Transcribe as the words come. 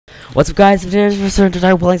What's up, guys?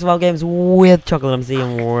 Today we're playing some games with Chocolate MC,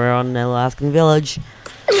 and we're on Alaskan Village.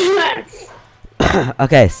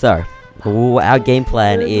 Okay, so our game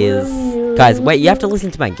plan is, guys. Wait, you have to listen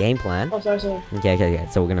to my game plan. Oh, sorry. Okay.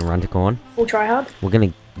 So we're gonna run to corn. Full try hard. We're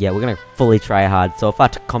gonna fully try hard. So if our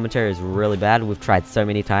commentary is really bad, we've tried so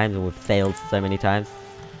many times and we've failed so many times.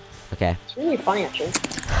 Okay. It's really funny, actually.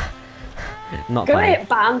 Not funny. Great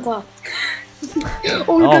banter.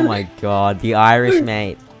 Oh my god, the Irish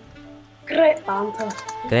mate. Great banter.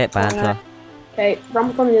 Great banter. Okay,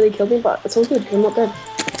 Rumbleton nearly killed me, but it's all good. I'm not dead.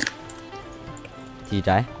 Did you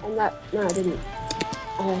die? No, I didn't.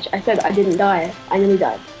 I said I didn't die. I nearly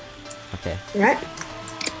died. Okay. Right?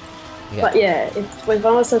 Okay. But yeah, if one of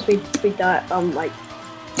us says we died, like...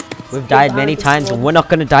 We've died many times, and we're not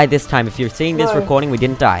gonna die this time. If you're seeing this No. recording, we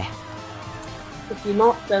didn't die. If you're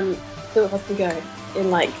not, then two of us can go in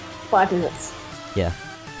like 5 minutes. Yeah.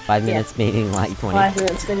 5 minutes meaning like 20. 5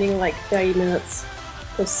 minutes, meaning like 30 minutes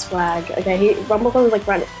for swag. Okay, Rumbleton is like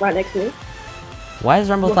right next to me. Why does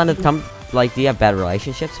Rumble Thunder come, like, do you have bad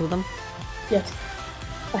relationships with them? Yes.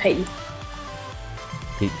 I hate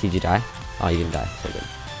you. Did you die? Oh, you didn't die. So good.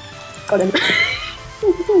 Got him.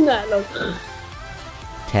 No.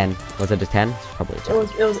 10. Was it a 10? It's probably a 10. It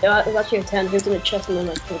was actually a 10. He was in the chest and then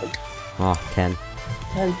I killed him. Oh, 10.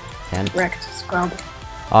 10. 10. Wrecked. Scrub.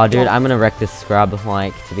 Oh, dude, I'm gonna wreck this scrub,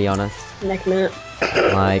 like, to be honest. Next minute.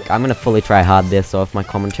 Like, I'm gonna fully try hard this, so if my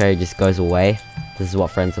commentary just goes away, this is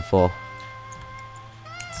what friends are for.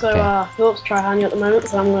 So, Okay. Philip's tryharding at the moment,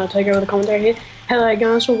 so I'm gonna take over the commentary here. Hello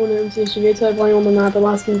guys, welcome to MCSG, playing on the map of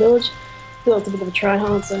Alaskan Village. Philip's a bit of a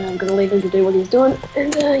tryhard, so I'm gonna leave him to do what he's doing,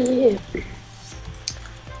 and yeah.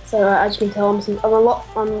 So, as you can tell,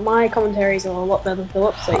 my commentaries are a lot better than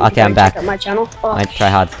Philip's, so you Okay, can I'm back. check out my channel. Oh, My try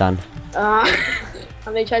hard's done.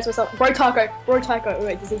 I'm gonna chase myself. Bro Taco.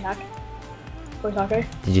 Wait, does he hack? Bro Taco?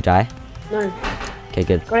 Did you die? No. Okay,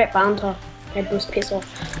 good. Great banter. Okay, Bruce, piss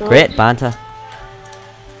off. No. Great banter.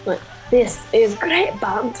 Look, this is great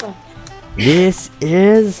banter. This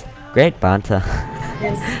is great banter.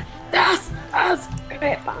 Yes. That's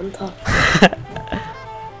great banter.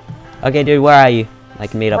 Okay, dude, where are you? I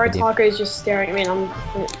can meet up Bro with you. Taco is just staring at me and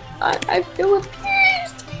I feel abused.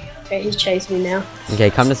 Okay, he's chasing me now. Okay,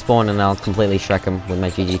 come to spawn and I'll completely Shrek him with my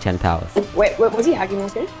GG10 powers. Wait, was he hacking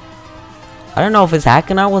this game? I don't know if it's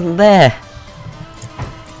hacking, I wasn't there.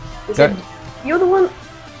 Go. You're the one.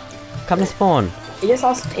 Come to spawn. You just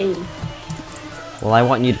asked team. Well, I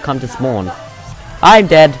want you to come to spawn. I'm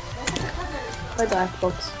dead. Play the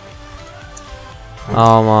Xbox.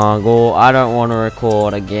 Oh my god, I don't want to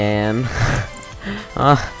record again.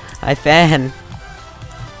 I fan.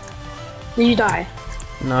 Did you die?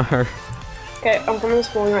 No. Okay, I'm coming to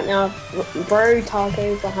spawn right now. Bro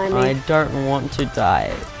Taco's behind me. I don't want to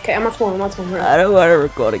die. Okay, I'm at spawn. I don't want to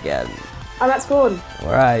record again. I'm at spawn.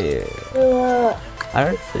 Where are you? I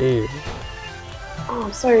don't see you. Oh,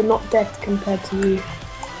 I'm so not decked compared to you.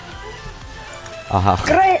 Oh,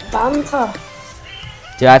 Great banter.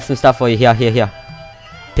 dude, I have some stuff for you. Here.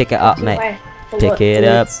 Pick it up, mate. Pick it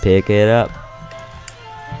up.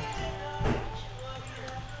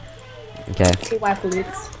 Okay.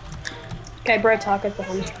 Okay, Bro Taco's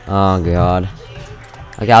behind me. Oh god.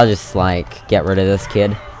 Okay, I'll just like get rid of this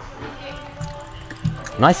kid.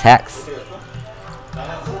 Nice hacks.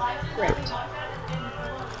 Correct.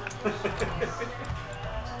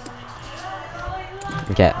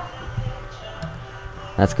 Okay.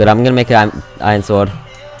 That's good. I'm gonna make an iron sword.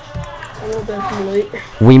 I'm gonna go for loot.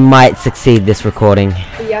 We might succeed this recording.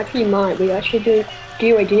 We actually might. We actually do. Do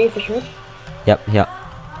you need a fisherman? Yep.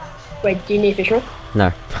 Wait, do you need a fisherman?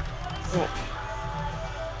 No. Right.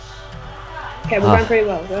 Okay, we're going pretty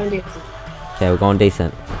well. We're going decent. Okay, we're going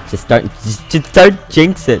decent. Just don't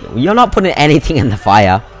jinx it. You're not putting anything in the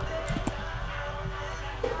fire.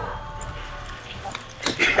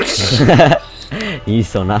 You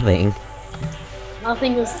saw nothing.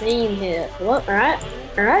 Nothing was seen here. What? Alright?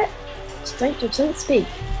 Just don't speak.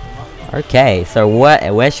 Okay, so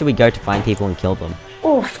where should we go to find people and kill them?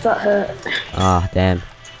 Oof, that hurt. Ah, damn.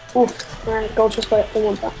 Oof. Alright, gold just wait, don't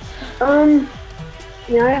want that.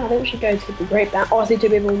 Yeah, I think we should go to the Great Banter. Oh, I see two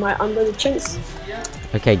people right under the chinks.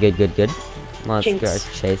 Okay, good. Let's Jinx. go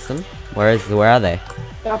chase them. Where are they?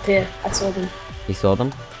 They're up here. I saw them. You saw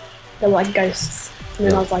them? They're like ghosts. And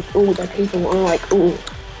then I was like, ooh, they're people. And I'm like, ooh,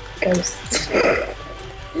 ghosts.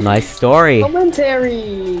 Nice story.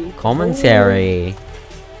 Commentary.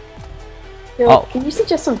 Yo, Oh. Can you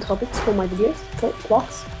suggest some topics for my videos?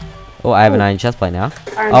 Plots? Oh, I have an iron chest plate now.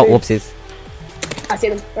 Iron Oh, boots. whoopsies. I see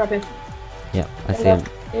them. They're up here. Yep, I see him.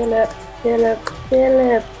 Philip.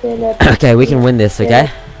 Okay, we can win this, okay?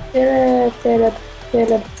 Philip.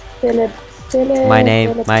 Philip. My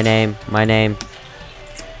name, my name, my name.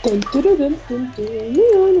 Dun, dun, dun, dun, dun,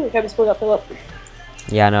 dun. Okay, we split up, Philip.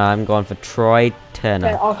 Yeah, no, I'm going for Troy Okay,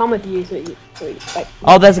 Turner. I'll come with you, like,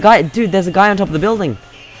 Oh, there's a guy, dude, there's a guy on top of the building.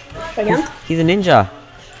 again? He's a ninja.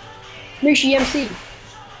 Mushi MC.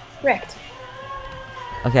 Wrecked.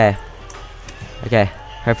 Okay. Okay.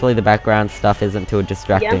 Hopefully the background stuff isn't too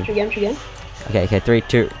distracting. Again. Okay, okay, 3,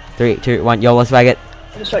 2, 1. Yo, let's swag it.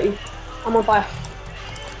 I just shot you. I'm on fire.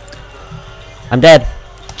 I'm dead.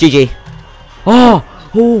 GG. Oh!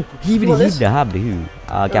 Oh! Heavy What is? Gapple.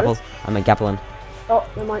 I'm a Gappelin. Oh,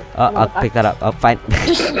 never mind. I'll pick that up. Oh, fine.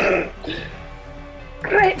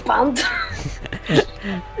 Great band.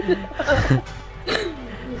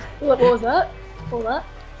 What was that? What was that?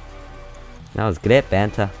 That was great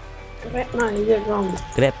banter. Great. No, you did it wrong.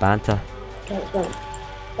 Great banter. Okay, it's wrong.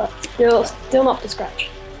 But still not to scratch.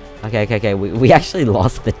 Okay, okay, okay. We actually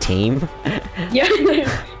lost the team. Yeah.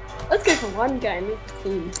 Let's go for one game. Leave the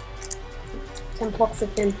team. 10 blocks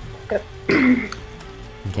of him. Go.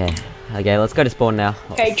 Okay. Okay, let's go to spawn now.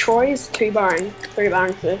 Okay, Troy's 2 barring, 3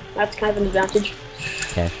 barring, so that's kind of an advantage.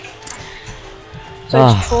 Okay. So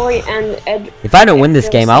it's Troy and Ed. If I don't win this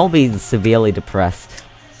game, I'll be severely depressed.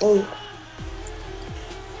 Oh.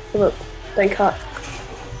 Look, don't cut.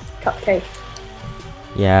 Cut cake.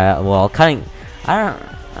 Yeah, well, cutting.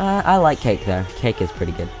 I like cake though. Cake is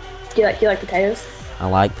pretty good. Do you like potatoes? I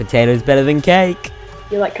like potatoes better than cake.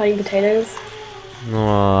 You like cutting potatoes?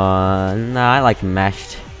 Oh, no, I like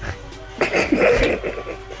mashed.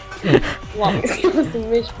 What? It's some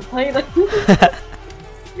mashed potatoes.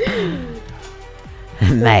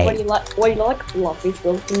 Mate. What do you like? What do you like? Love these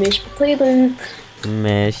little mashed potatoes.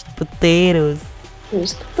 Mashed potatoes.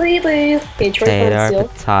 Mashed potatoes. Okay, Troy's Potato, on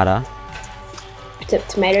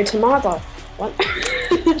potato. Tomato. What?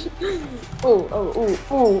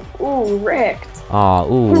 Ooh, wrecked.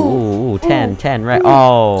 Oh, ooh, 10, right?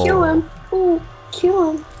 Oh. Kill him. Ooh,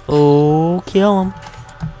 kill him. Oh, kill him.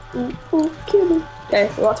 Ooh, kill him. Okay,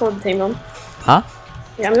 so that's all the team on. Huh?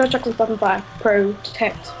 Yeah, I'm gonna chuck some stuff in fire.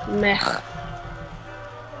 Protect mech.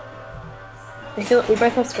 I feel like we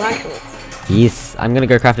both have strike bullets. Yes, I'm gonna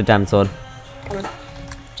go craft a diamond sword. Come on.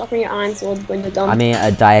 Chuck me your iron sword when you're done. I mean,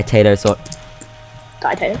 a diatato sword.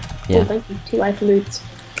 Dietator. Yeah. Oh, thank you. 2 life loots.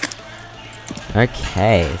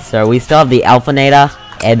 Okay, so we still have the Alphanator,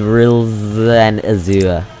 Edrills, and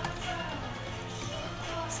Azure.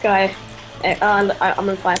 Sky. I'm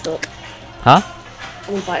on fire, Philip. Huh?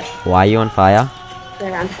 I'm on fire. Why are you on fire?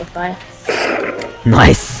 They're around for fire.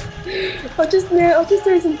 Nice. I'll just do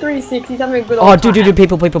some 360s. Having a good Oh, old time.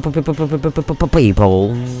 people.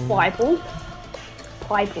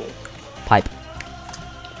 Pipe.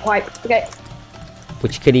 Okay.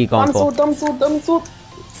 Which kid are you going for? Dumb sword.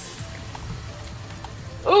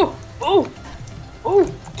 Oh,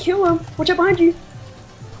 kill him. Watch out behind you.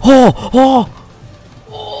 Oh,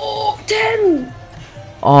 10.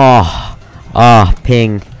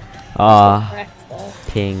 Ping. Correct there.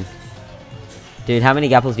 Ping. Dude, how many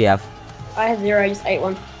gapples do you have? I have 0, I just ate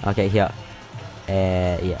one. Okay, here.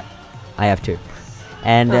 Yeah. I have 2.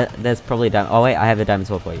 And there's probably a diamond. Oh wait, I have a diamond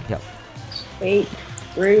sword for you. Here. Sweet.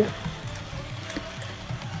 Through.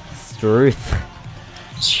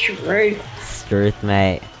 Struth,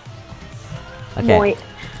 mate. Okay.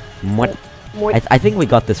 Moit. I think we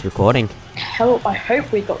got this recording. Hell, I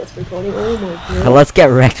hope we got this recording. Oh my god. Let's get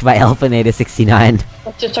wrecked by Alphanator 69.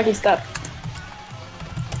 Let's just check his stats.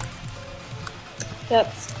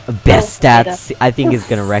 Best stats. I think is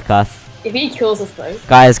gonna wreck us. If he kills us though.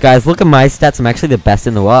 Guys, look at my stats. I'm actually the best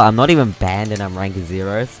in the world. I'm not even banned and I'm rank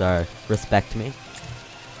 0, so respect me.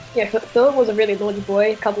 Yeah, Philip was a really naughty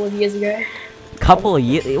boy a couple of years ago. Couple of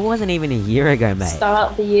years? It wasn't even a year ago, mate.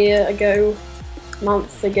 Start of the year ago,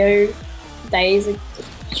 months ago, days ago.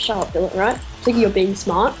 Shut up, Philip, right? Think you're being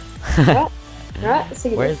smart. Right?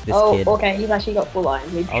 Where's this kid? Oh, okay, he's actually got full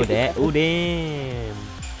iron. Oh, damn.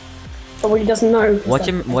 But what he doesn't know. Watch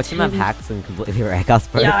him have hacks and completely wreck us,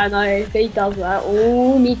 bro. Yeah, I know. If he does that,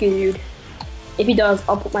 oh me good. If he does,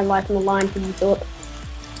 I'll put my life on the line for you, Philip.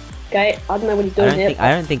 Okay, I don't know what he's doing here.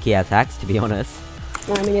 I don't think he has hacks, to be honest.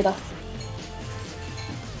 No, me neither.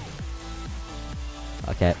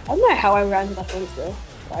 Okay. I don't know how I ran to that point still.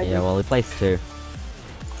 Yeah, well, he plays 2.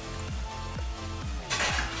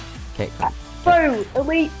 Okay. Bro,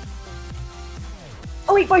 elite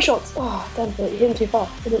bow shots. Oh, damn it, you hit him too far.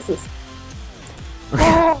 What is this?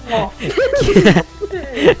 Oh. No.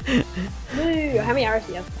 How many arrows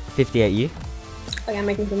do you have? 58 you. Okay, I'm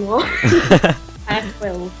making some more. I have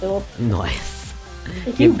 12, Philip. Nice.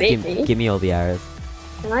 If you beat me, give me all the arrows.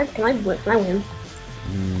 can I win?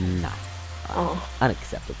 No. Oh,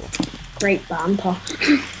 Unacceptable. great banter.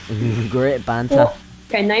 Great banter. Well,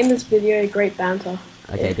 okay, name this video Great Banter.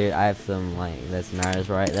 Okay, Yeah. dude, I have some, like, there's some arrows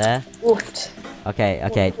right there. Woofed. Okay,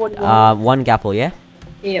 okay. What do you want? One gapple, yeah?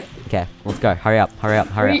 Yep. Okay, let's go. Hurry up, hurry up,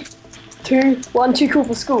 hurry up. 3, 2, 1, too cool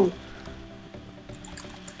for school.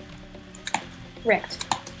 Wrecked.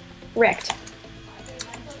 Wrecked.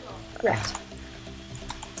 Wrecked.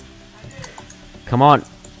 Come on.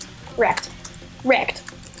 Wrecked. Wrecked.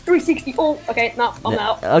 360. Oh, okay, no, I'm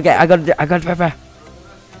out. Okay, I got it, prepare.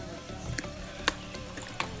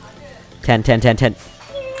 10, 10, 10, 10.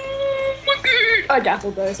 I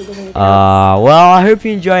gappled though, so it doesn't count. Well, I hope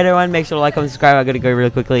you enjoyed, everyone. Make sure to like, comment, subscribe. I gotta go really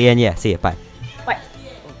quickly, and yeah, see ya, bye.